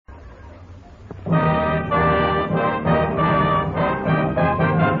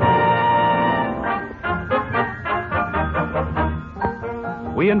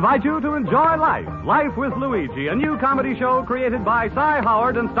invite you to enjoy Life. Life with Luigi, a new comedy show created by Cy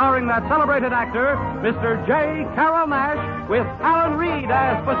Howard and starring that celebrated actor, Mr. J. Carrol Naish, with Alan Reed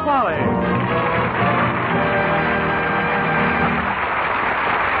as Pasquale.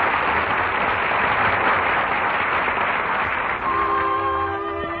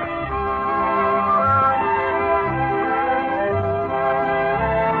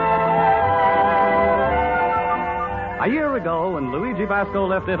 A year ago, when Luigi Basco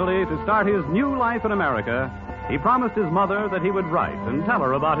left Italy to start his new life in America, he promised his mother that he would write and tell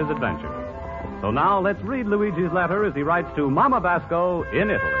her about his adventures. So now let's read Luigi's letter as he writes to Mama Basco in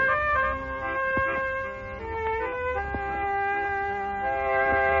Italy.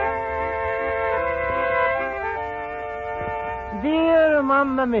 Dear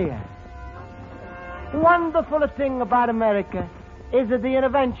Mamma Mia, wonderful thing about America is the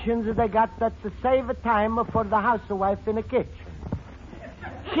inventions they got that to save time for the housewife in the kitchen.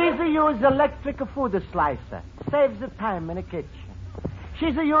 She's a use electric food slicer, saves the time in the kitchen.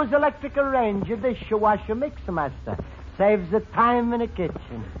 She's a use electric range dishwasher mixmaster, saves the time in the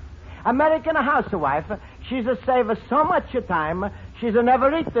kitchen. American housewife, she's a save so much time, she's a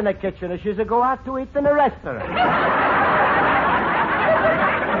never eat in the kitchen, she's a go out to eat in a restaurant.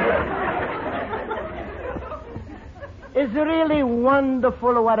 It's really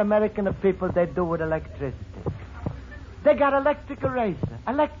wonderful what American people they do with electricity. They got electric razor,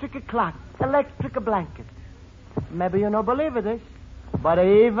 electric clock, electric blanket. Maybe you don't believe it is, but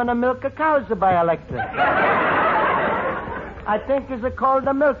even a milk cows by electric. I think it's called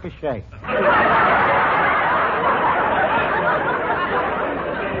a milkshake.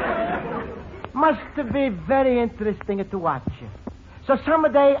 Must be very interesting to watch. So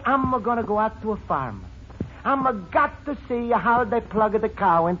someday I'm going to go out to a farm. I'm got to see how they plug the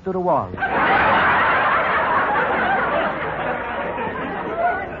cow into the wall.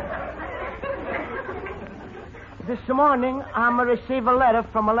 This morning, I'm receive a letter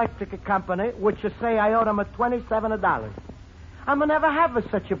from electric company which say I owe them $27. I'm never have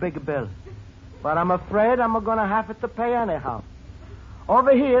such a big bill, but I'm afraid I'm going to have to pay anyhow.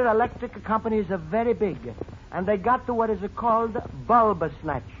 Over here, electric companies are very big, and they got to what is called bulb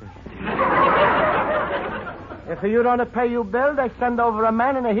snatchers. If you don't pay your bill, they send over a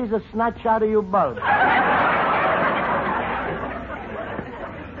man and he's a snatch out of your bulb.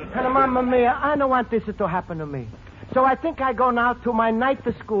 And Mamma Mia, I don't want this to happen to me. So I think I go now to my night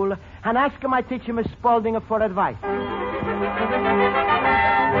school and ask my teacher, Miss Spaulding, for advice.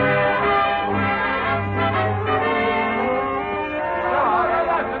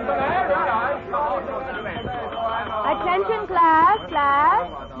 Attention, class.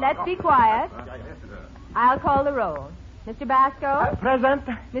 Let's be quiet. I'll call the roll. Mr. Basco? Present.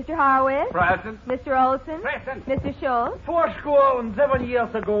 Mr. Horwitz? Present. Mr. Olson? Present. Mr. Schultz? 407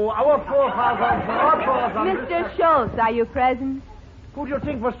 years ago, our forefathers... Mr. Schultz, are you present? Who do you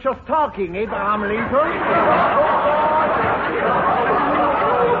think was just talking, Abraham Lincoln?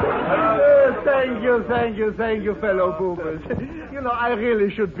 Thank you, fellow boomers. You know, I really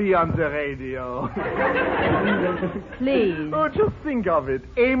should be on the radio. Please. Oh, just think of it.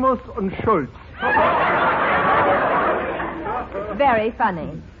 Amos and Schultz. Very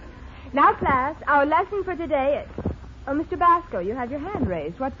funny. Now, class, our lesson for today is... Oh, Mr. Basco, you have your hand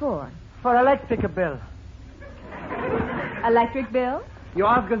raised. What for? For electric bill. Electric bill? You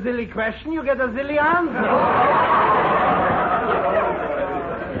ask a silly question, you get a silly answer.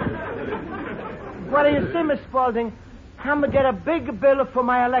 What do you say, Miss Spaulding? I'm going to get a big bill for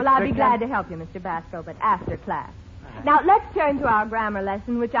my electric... Well, I'll be glad to help you, Mr. Basco, but after class. Now, let's turn to our grammar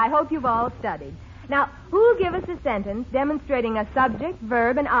lesson, which I hope you've all studied. Now, who'll give us a sentence demonstrating a subject,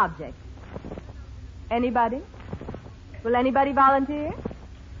 verb, and object? Anybody? Will anybody volunteer?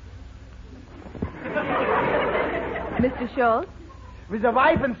 Mr. Schultz? With a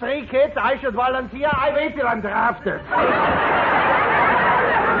wife and 3 kids, I should volunteer. I wait till I'm drafted.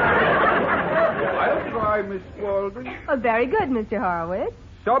 I'll try, Miss Spaulding. Oh, very good, Mr. Horowitz.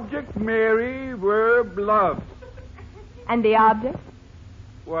 Subject, Mary, verb, love. And the object?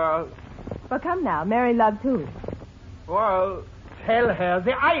 Well, come now. Mary loves who? well... Tell her,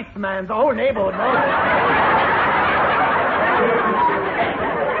 the Iceman, the whole neighborhood knows it.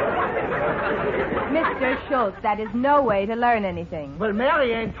 Mr. Schultz, that is no way to learn anything. Well,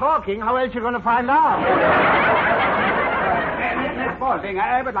 Mary ain't talking. How else you going to find out? Miss Spaulding,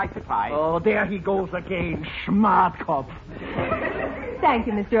 I would like to try. Oh, there he goes again. Smart cop. Thank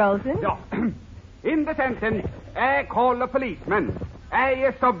you, Mr. Olson. No. In the sentence, call a policeman.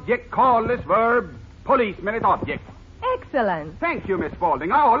 A subject, call is verb, policeman is object. Excellent. Thank you, Miss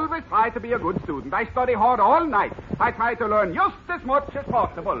Spaulding. I always try to be a good student. I study hard all night. I try to learn just as much as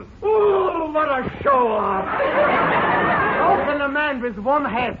possible. Ooh, what a show-off. How can a man with one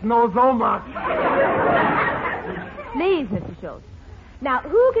hat know so much? Please, Mr. Schultz. Now,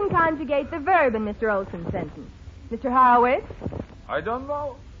 who can conjugate the verb in Mr. Olson's sentence? Mr. Horowitz? I don't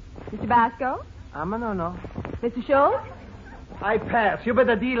know. Mr. Basco? I'm a no-no. Mr. Schultz? I pass. You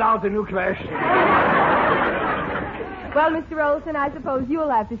better deal out a new question. Well, Mr. Olson, I suppose you'll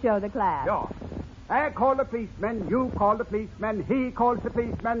have to show the class. Yeah. I call the policeman, you call the policeman, he calls the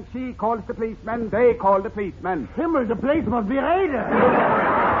policeman, she calls the policeman, they call the policeman. Himmel, the place must be raided.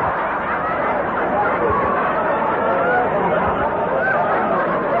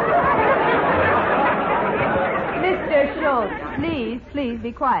 Mr. Schultz, please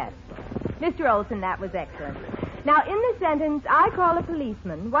be quiet. Mr. Olson, that was excellent. Now, in the sentence, I call a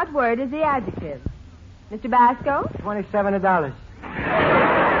policeman, what word is the adjective? Mr. Basco? $27.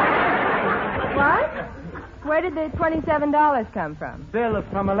 What? Where did the $27 come from? Bill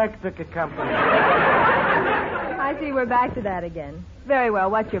from electric company. I see we're back to that again. Very well,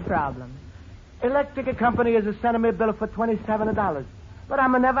 what's your problem? Electric company is sending me a bill for $27. But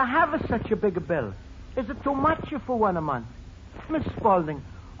I'm never have such a big bill. Is it too much for one a month? Miss Spaulding,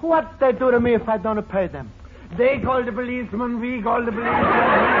 what they do to me if I don't pay them? They call the policeman, we call the policeman.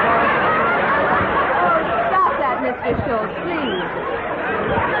 Stop that, Mr. Schultz, please.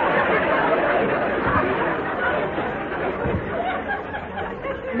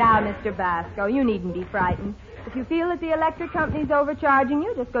 Now, Mr. Basco, you needn't be frightened. If you feel that the electric company's overcharging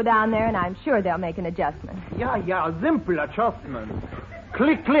you, just go down there and I'm sure they'll make an adjustment. Yeah, simple adjustment.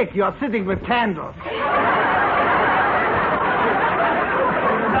 Click, click, you're sitting with candles.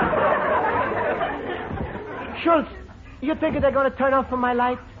 Schultz, you think they're going to turn off my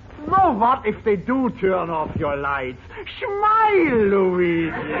lights? No, what if they do turn off your lights? Smile,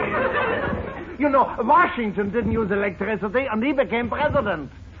 Luigi. You know, Washington didn't use electricity and he became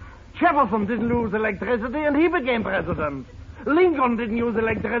president. Jefferson didn't use electricity and he became president. Lincoln didn't use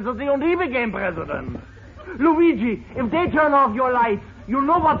electricity and he became president. Luigi, if they turn off your lights, you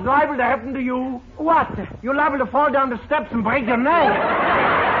know what's liable to happen to you? What? You're liable to fall down the steps and break your neck.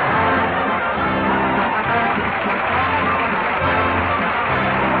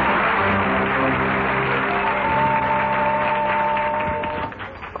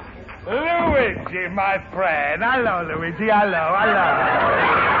 Luigi, my friend. Hello, Luigi. Hello.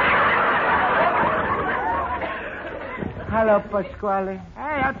 Hello, Pasquale.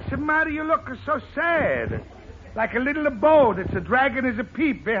 Hey, what's the matter? You look so sad. Like a little boat that's dragging his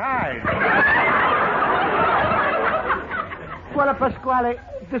peep behind. Well, Pasquale,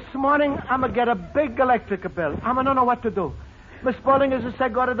 this morning I'm going to get a big electric bill. I don't know what to do. Miss Spaulding is to say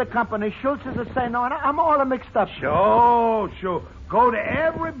go to the company. Schultz is to say no, and I'm all mixed up. Sure. Go to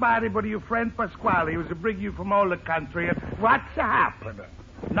everybody but your friend Pasquale, who's to bring you from all the country. And what's happening?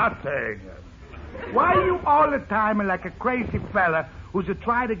 Nothing. Why are you all the time like a crazy fella who's to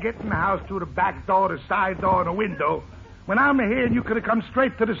try to get in the house through the back door, the side door, and the window, when I'm here and you could have come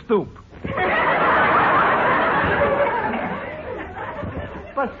straight to the stoop?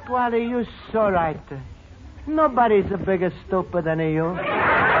 Pasquale, you're so right. Nobody's a bigger stupid than you.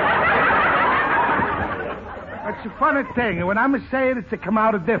 That's a funny thing. And when I'm saying it's to come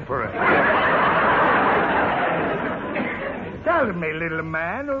out different. Tell me, little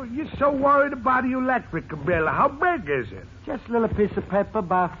man, you're so worried about the electric bill. How big is it? Just a little piece of paper,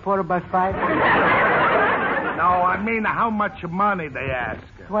 about 4 by 5. No, I mean how much money they ask.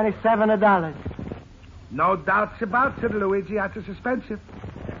 $27. No doubts about it, Luigi. That's expensive.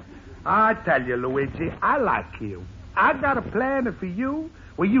 I tell you, Luigi, I like you. I got a plan for you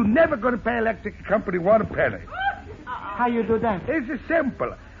where you never going to pay electric company one penny. How you do that? It's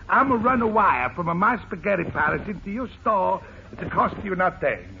simple. I'm going to run a wire from my spaghetti palace into your store to cost you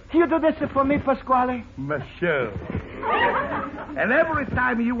nothing. You do this for me, Pasquale? Monsieur. And every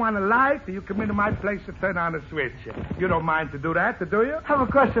time you want a light, you come into my place to turn on a switch. You don't mind to do that, do you? Of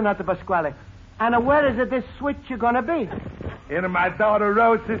course not, Pasquale. And where is this switch you're going to be? In my daughter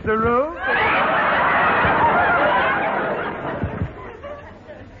Rose's room.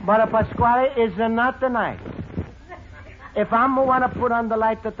 But Pasquale is not tonight. If I'm want to put on the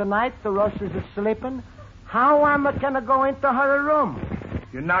light at the night, the Rose is sleeping, how am I going to go into her room?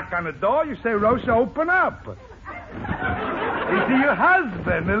 You knock on the door, you say, Rosa, open up. Is he your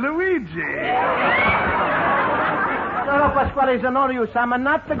husband, Luigi? No, Pasquale, it's no use. I'm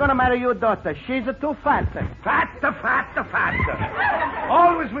not going to marry your daughter. She's too fat. Fat.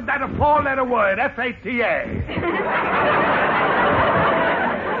 Always with that 4-letter word, F-A-T-A.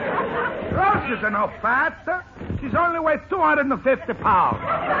 Rosa's no fat. She's only weighs 250 pounds.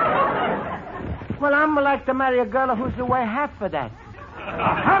 Well, I'm like to marry a girl who's to weigh half of that.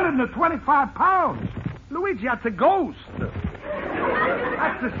 125 pounds. Luigi, that's a ghost.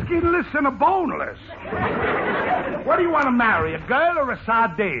 That's a skinless and a boneless. What do you want to marry, a girl or a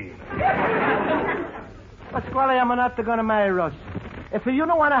sardine? Pasquale, I'm not going to marry Rose. If you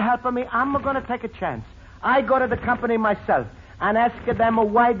don't want to help me, I'm going to take a chance. I go to the company myself and ask them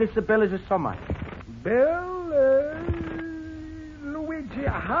why this bill is so much. Bill, Luigi,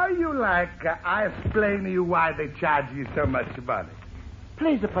 how you like I explain to you why they charge you so much money?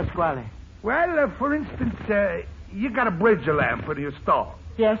 Please, Pasquale. Well, for instance, you got a bridge lamp in your store.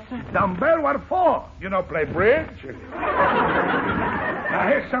 Yes, sir. Dumbbell, what for? You know, play bridge? Now,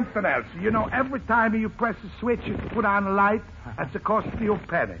 here's something else. You know, every time you press a switch to put on a light, that's a cost you a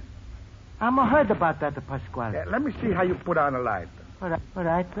penny. I'm heard about that, Pasquale. Let me see how you put on a light. All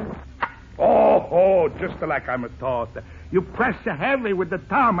right, sir. Oh, just like I'm taught. You press heavy with the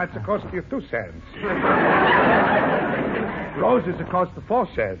thumb, that's a cost you 2 cents. Roses, it costs 4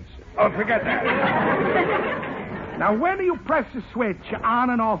 cents. Oh, forget that. Now, when you press the switch on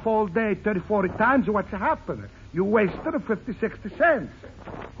and off all day, 30, 40 times, what's happening? You wasted 50, 60 cents.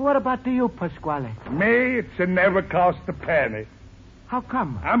 What about you, Pasquale? Me, it's never cost a penny. How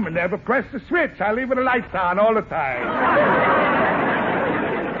come? I'm never press the switch. I leave the lights on all the time.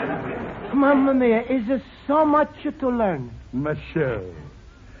 Mamma mia, is there so much to learn? Monsieur.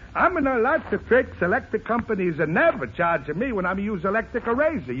 I'm in lots of tricks. Electric companies never charging me when I'm using electric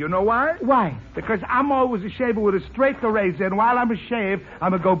razor. You know why? Why? Because I'm always a shaver with a straight razor, and while I'm a shave,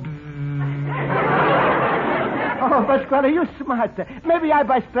 I'm a go bzzz. Oh, Pasquale, you're smart. Maybe I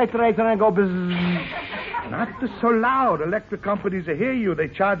buy straight razor and go bzzz. Not so loud. Electric companies hear you. They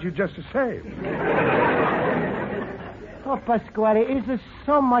charge you just the same. Oh, Pasquale, is there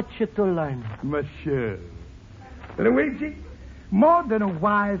so much to learn? Monsieur. Luigi, more than a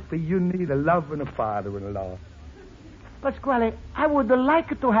wife, you need a loving father-in-law. Pasquale, I would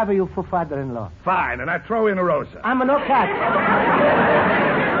like to have you for father-in-law. Fine, and I throw in a Rosa. I'm no cat.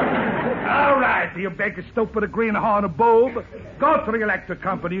 All right, you big stupid greenhorn boob. Go to the electric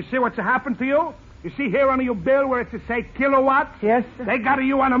company. You see what's happened to you? You see here on your bill where it says kilowatts? Yes. They got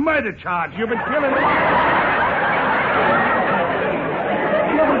you on a murder charge. You've been killing...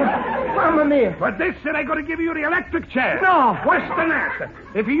 Mamma mia. For this, they're going to give you the electric chair. No. Worse than that.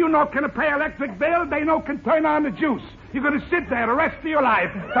 If you no can pay electric bill, they no can turn on the juice. You're going to sit there the rest of your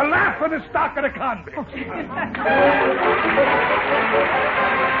life to laugh at the stock of the convict.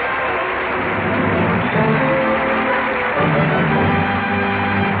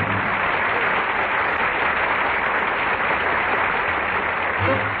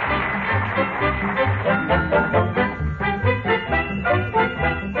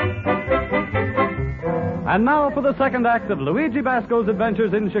 And now for the second act of Luigi Basco's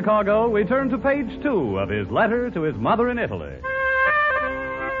adventures in Chicago, we turn to page 2 of his letter to his mother in Italy.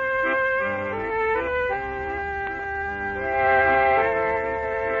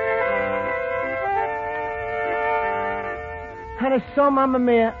 And so, Mamma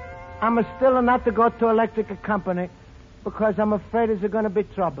mia, I'm still not to go to electric company because I'm afraid there's going to be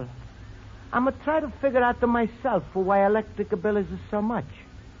trouble. I'm going to try to figure out to myself why electric bill is so much.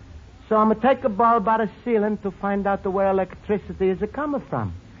 So I'm going to take a bulb out of ceiling to find out where electricity is coming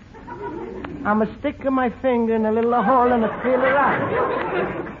from. I'm going to stick my finger in a little hole and feel it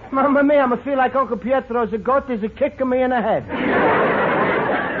out. Mamma mia, I'm going to feel like Uncle Pietro's goat is kicking me in the head.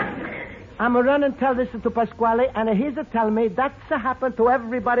 I'm going to run and tell this to Pasquale, and he's to tell me that's happened to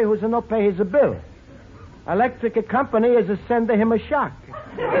everybody who's not pay his bill. Electric company is sending him a shock.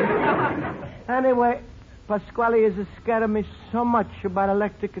 Anyway, Pasquale is scaring me so much about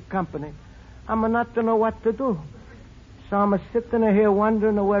electric company. I'm not to know what to do. So I'm sitting here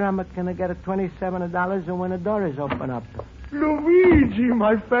wondering where I'm going to get $27 and when the door is open up. Luigi,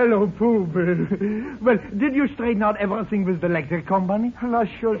 my fellow pupil. Well, did you straighten out everything with the electric company? No,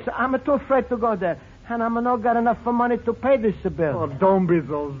 Schultz. I'm too afraid to go there. And I'm not got enough money to pay this bill. Oh, don't be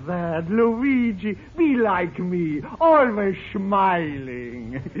so sad, Luigi. Be like me, always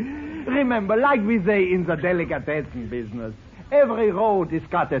smiling. Remember, like we say in the delicatessen business, every road is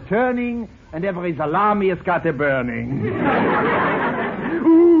got a turning, and every salami has got a burning.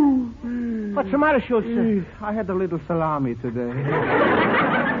 What's the matter, Schultz? I had a little salami today.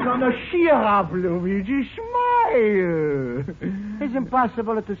 No, cheer up, Luigi. Smile. It's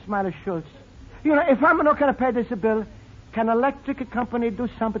impossible to smile, Schultz. You know, if I'm not going to pay this bill, can electric company do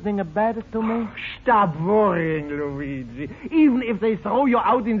something bad to me? Stop worrying, Luigi. Even if they throw you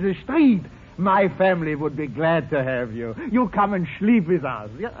out in the street, My family would be glad to have you. You come and sleep with us.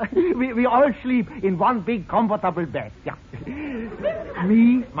 Yeah? We all sleep in one big comfortable bed. Yeah.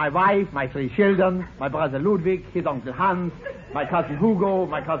 Me, my wife, my 3 children, my brother Ludwig, his uncle Hans, my cousin Hugo,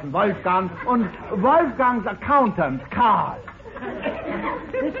 my cousin Wolfgang, and Wolfgang's accountant, Karl.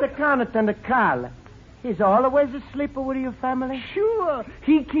 This accountant, Carl, he's always asleep with your family? Sure.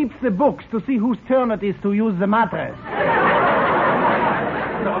 He keeps the books to see whose turn it is to use the mattress.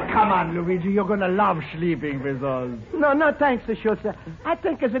 No, come on, Luigi. You're going to love sleeping with us. No, thanks, Schultz. I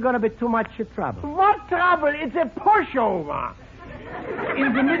think it's going to be too much trouble. What trouble? It's a pushover.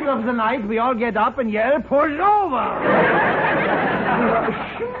 In the middle of the night, we all get up and yell, push over.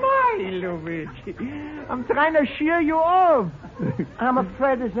 Smile, Luigi. I'm trying to cheer you up. I'm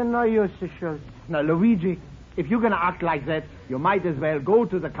afraid it's no use, Schultz. Now, Luigi, if you're going to act like that, you might as well go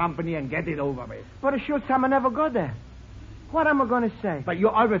to the company and get it over with. But Schultz, I'm never go there. What am I going to say? But you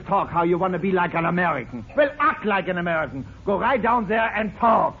always talk how you want to be like an American. Well, act like an American. Go right down there and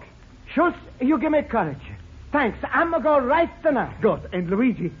talk. Schultz, you give me courage. Thanks. I'm going to go right tonight. Good. And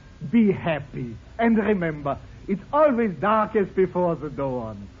Luigi, be happy. And remember, it's always darkest before the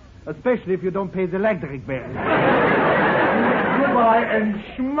dawn. Especially if you don't pay the electric bill. Goodbye and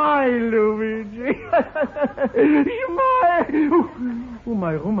smile, Luigi. Smile. Oh,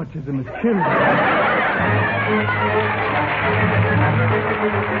 my rheumatism is killing me.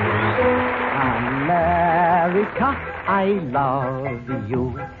 America, I love you.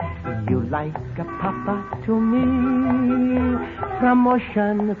 You like a papa to me. From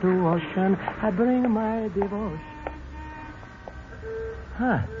ocean to ocean, I bring my devotion.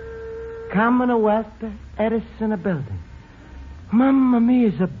 Commonwealth Edison building. Mamma mia,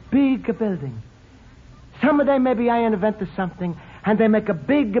 is a big building. Someday maybe I invented something, and they make a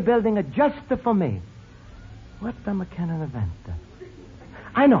big building just for me. What am I can invent?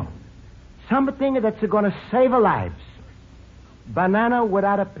 I know. Something that's going to save lives. Banana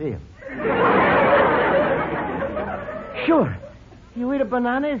without a peel. Sure. You eat a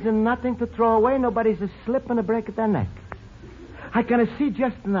banana, is nothing to throw away. Nobody's a slip and a break at their neck. I can see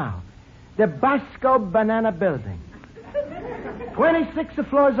just now the Basco Banana Building. 26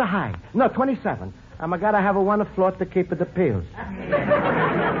 floors high. No, 27. I'm got to have a one floor to keep the peels.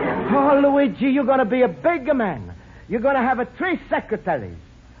 Oh, Luigi, you're going to be a big man. You're going to have 3 secretaries.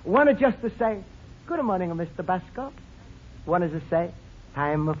 One is just to say, good morning, Mr. Basco. One is to say,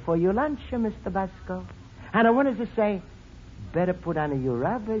 time for your lunch, Mr. Basco. And one is to say, better put on your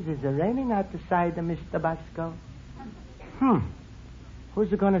rubbers. It's raining outside, Mr. Basco. Who's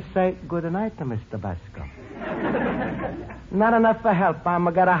going to say good night to Mr. Basco? Not enough for help. I'm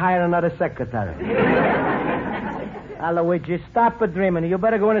going to hire another secretary. Luigi, stop dreaming. You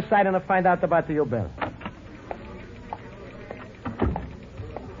better go inside and find out about your bill.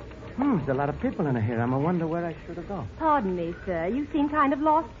 There's a lot of people in here. I wonder where I should go. Pardon me, sir. You seem kind of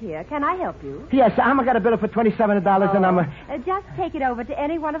lost here. Can I help you? Yes, I'm got a bill for $27, and I'm... Just take it over to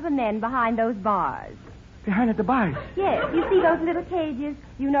any one of the men behind those bars. Behind the bars? Yes. You see those little cages?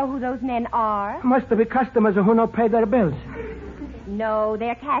 You know who those men are? Must be customers who don't pay their bills. No,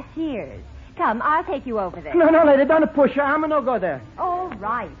 they're cashiers. Come, I'll take you over there. No, lady, don't push her. I'm no go there. All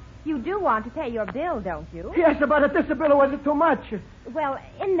right. You do want to pay your bill, don't you? Yes, but this bill wasn't too much. Well,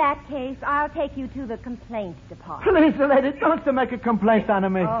 in that case, I'll take you to the complaint department. Please, lady, don't make a complaint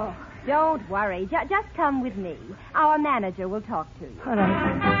on me. Oh, don't worry. Just come with me. Our manager will talk to you. All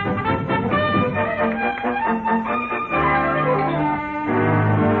right.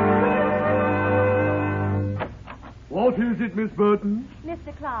 What is it, Miss Burton?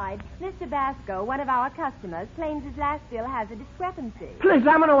 Mr. Clyde, Mr. Basco, one of our customers, claims his last bill has a discrepancy. Please,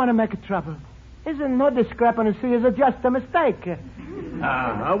 I don't want to make trouble. Isn't no discrepancy. It's just a mistake.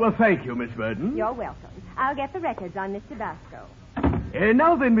 Well, thank you, Miss Burton. You're welcome. I'll get the records on Mr. Basco.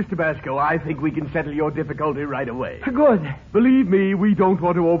 Now then, Mr. Basco, I think we can settle your difficulty right away. Good. Believe me, we don't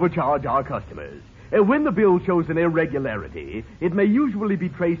want to overcharge our customers. When the bill shows an irregularity, it may usually be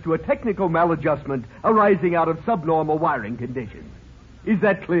traced to a technical maladjustment arising out of subnormal wiring conditions. Is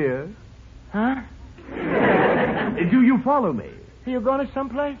that clear? Huh? Do you follow me? Are you going to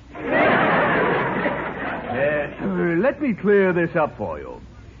someplace? Let me clear this up for you.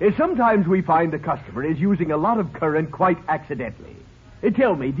 Sometimes we find the customer is using a lot of current quite accidentally.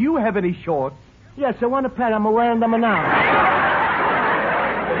 Tell me, do you have any shorts? Yes, I want a pair. I'm wearing them now.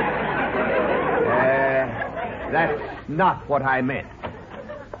 That's not what I meant.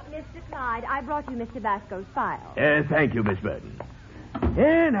 Mr. Clyde, I brought you Mr. Basco's file. Thank you, Miss Burton.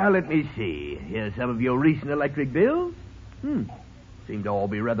 Now let me see. Here's some of your recent electric bills. Seem to all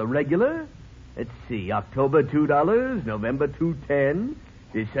be rather regular. Let's see. October, $2. November, $2.10.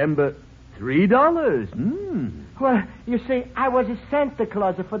 December... $3. Well, you see, I was a Santa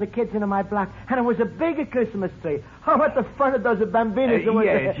Claus for the kids in my block, and it was a big Christmas tree. Oh, what the fun of those bambinos.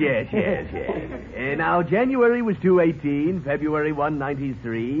 Yes. Now, January was $2.18, February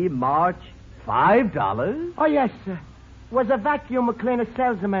 $1.93, March $5. Oh, yes, sir. Was a vacuum cleaner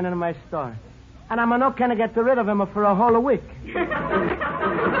salesman in my store. And I'm not going to get rid of him for a whole week.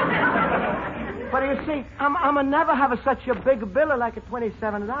 But you see, I'm never have such a big bill like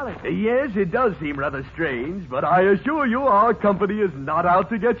 $27. Yes, it does seem rather strange, but I assure you our company is not out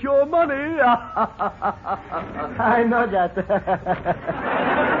to get your money. I know that.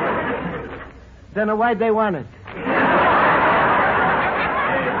 Then why they want it?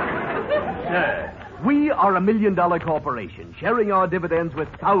 Sir, we are $1 million corporation, sharing our dividends with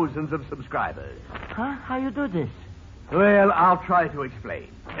thousands of subscribers. Huh? How you do this? Well, I'll try to explain.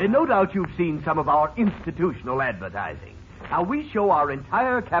 No doubt you've seen some of our institutional advertising. Now, we show our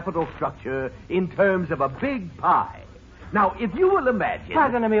entire capital structure in terms of a big pie. Now, if you will imagine...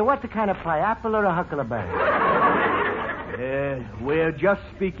 Pardon me, what kind of pie? Apple or a huckleberry? We're just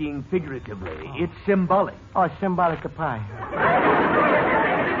speaking figuratively. It's symbolic. Oh, symbolic pie.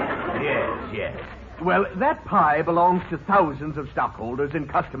 Yes. Well, that pie belongs to thousands of stockholders and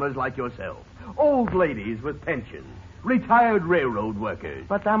customers like yourself. Old ladies with pensions. Retired railroad workers.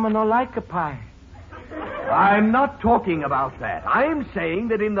 But I'm no like a pie. I'm not talking about that. I'm saying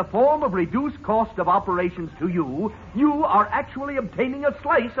that in the form of reduced cost of operations to you, you are actually obtaining a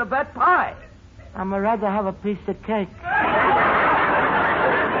slice of that pie. I'm rather have a piece of cake.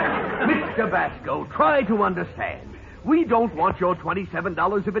 Mr. Basco, try to understand. We don't want your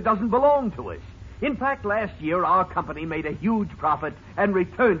 $27 if it doesn't belong to us. In fact, last year our company made a huge profit and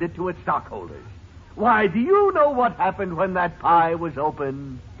returned it to its stockholders. Why, do you know what happened when that pie was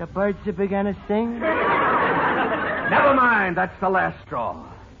opened? The birds began to sing. Never mind, that's the last straw.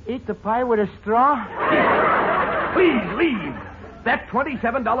 Eat the pie with a straw? Please leave. That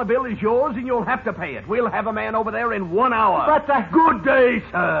 $27 bill is yours, and you'll have to pay it. We'll have a man over there in 1 hour. But Good day,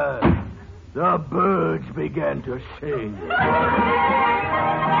 sir. The birds began to sing.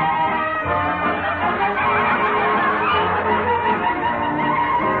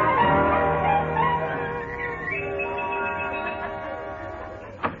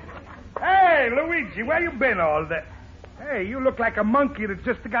 Hey, Luigi, where you been all day? Hey, you look like a monkey that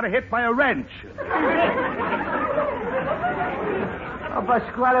just got hit by a wrench. Oh,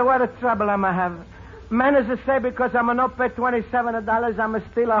 Pasquale, what a trouble I'm a have. Manners say because I'm not pay $27, I'm a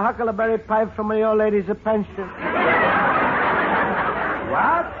steal a huckleberry pie from the old lady's pension.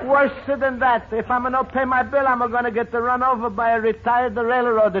 What? Worse than that. If I'm not pay my bill, I'm going to get run over by a retired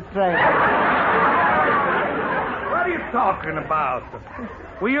railroad train. What are you talking about?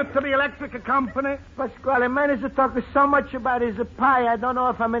 Were you to the electric company? Pasquale, Manners talk so much about his pie, I don't know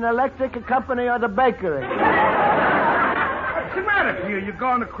if I'm in electric company or the bakery. What's the matter with you? You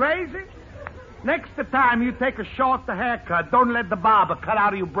going crazy? Next time you take a short haircut, don't let the barber cut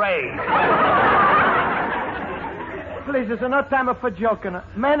out of your braids. Please, there's no time for joking.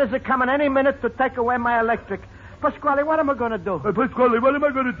 Manners are coming any minute to take away my electric. Pasquale, what am I going to do? Pasquale, what am I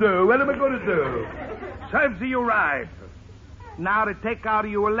going to do? What am I going to do? Serves you right. Now to take out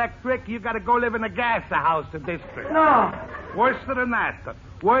of your electric, you got to go live in a gas house district. No. Worse than that.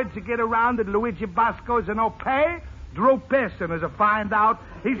 Words to get around that Luigi Basco is no pay. Drew Pearson is a find out.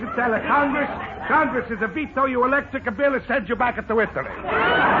 He's to tell Congress. Congress is a veto your electric bill and send you back to Italy.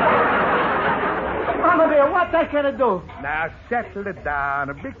 Mama dear, what I can do? Now settle it down.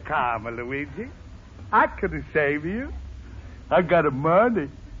 A bit calmer, Luigi. I could have saved you. I got the money.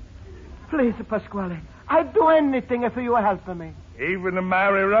 Please, Pasquale. I'd do anything if you were helping me. Even to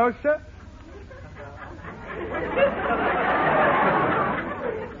marry Rosa?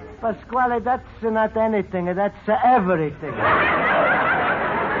 Pasquale, that's not anything. That's everything.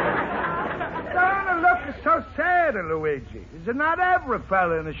 Don't look so sad, Luigi. Is it not every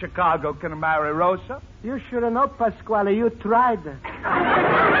fella in Chicago can marry Rosa? You should know, Pasquale. You tried. That's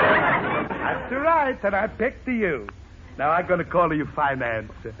right, and I picked you. Now I'm going to call you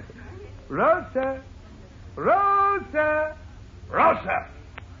finance. Rosa. Rosa! Rosa!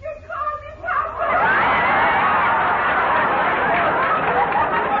 You called me Papa!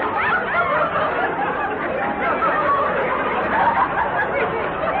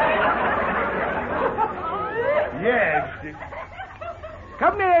 Yes.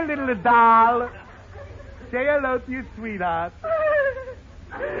 Come here, little doll. Say hello to your sweetheart.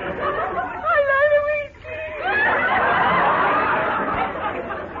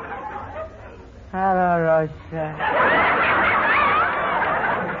 Hello, Rosa.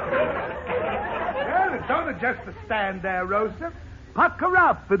 Well, don't just stand there, Rosa. Pucker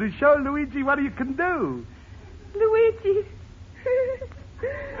up and show Luigi what you can do. Luigi.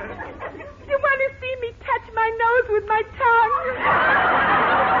 You want to see me touch my nose with my tongue?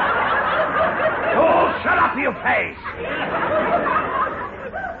 Oh, shut up, you face!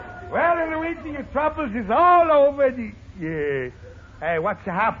 Well, Luigi, your troubles is all over. Yeah. Hey, what's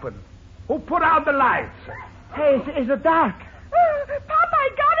happened? Who put out the lights? Hey, is it dark? Papa, I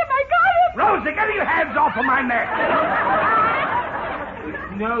got him! Rosie, get your hands off of my neck!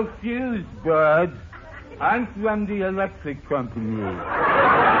 It's no fuse, Bud. I'm from the electric company.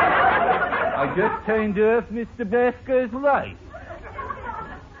 I just turned off Mr. Basco's light.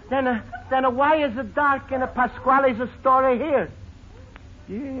 Then why is it dark in a Pasquale's story here?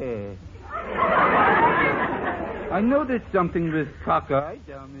 Yeah. I noticed something was cockeyed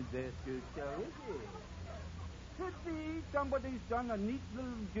down in Basco's show. Could be somebody's done a neat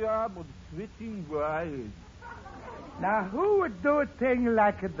little job of switching wires. Now, who would do a thing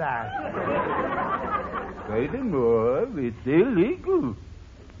like that? Furthermore, it's illegal.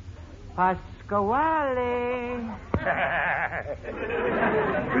 Pasquale.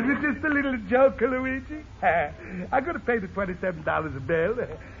 Was it just a little joke, Luigi? I'm going to pay the $27 a bill.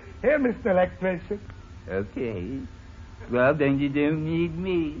 Here, Mr. Electrician. Okay. Well, then you don't need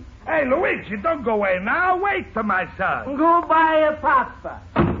me. Hey, Luigi, don't go away now. Wait for my son. Goodbye, Papa.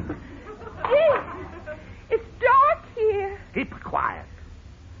 It's dark here. Keep quiet.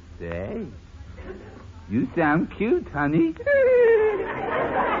 Say, you sound cute, honey.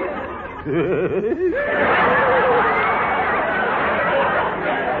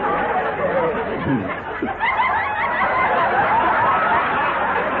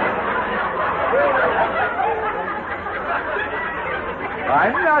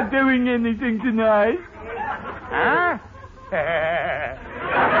 I'm not doing anything tonight. Huh?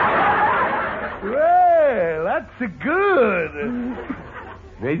 Well, that's good.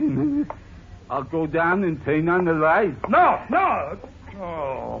 Wait a minute. I'll go down and turn on the lights. No.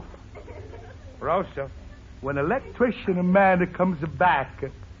 Oh. Rosa, when electrician Amanda comes back,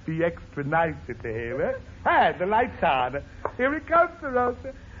 be extra nice to him, eh? Hey, the light's on. Here he comes,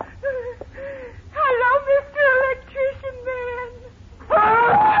 Rosa. Hello, Mr. Electrician Man.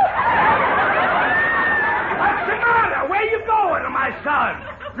 What's the matter? Where you going, my son?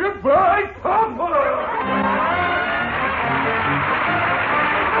 Goodbye, Papa.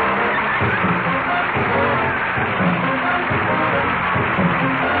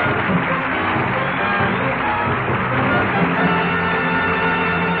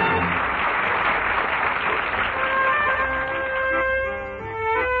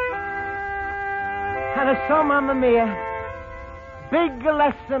 And so, Mamma Mia, big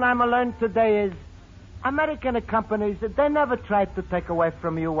lesson I'm learned today is American companies, they never try to take away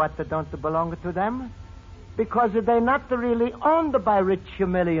from you what don't belong to them because they're not really owned by rich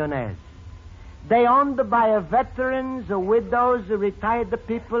millionaires. They owned by veterans, widows, retired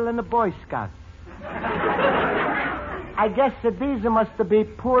people, and the Boy Scouts. I guess these must be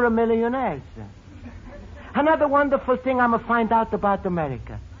poor millionaires. Another wonderful thing I'm going to find out about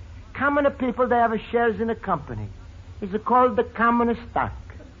America. Common people, they have shares in a company. It's called the common stock.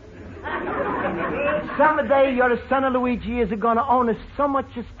 Someday your son Luigi is going to own so much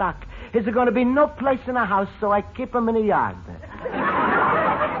stock. There's going to be no place in the house, so I keep him in the yard.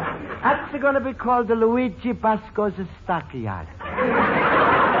 That's going to be called the Luigi Basco's stockyard.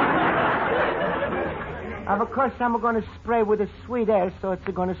 Of course, I'm going to spray with a sweet air so it's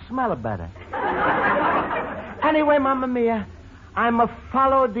going to smell better. Anyway, Mamma Mia, I'm a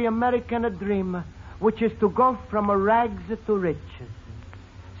follow the American dream, which is to go from rags to riches.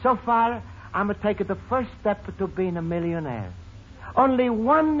 So far, I'm going to take the first step to being a millionaire. Only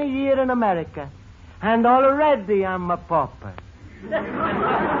 1 year in America, and already I'm a pauper.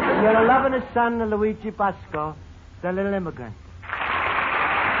 Your loving son, Luigi Basco, the little immigrant.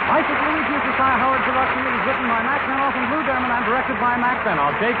 Life of Luigi is a Cy Howard production. It was written by Mac Benoff and Blue Derman and directed by Mac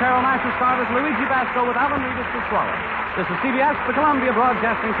Benoff. J. Carroll Master starred as Luigi Basco with Alan Reed as the Swallow. This is CBS, the Columbia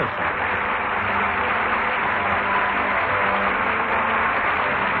Broadcasting System.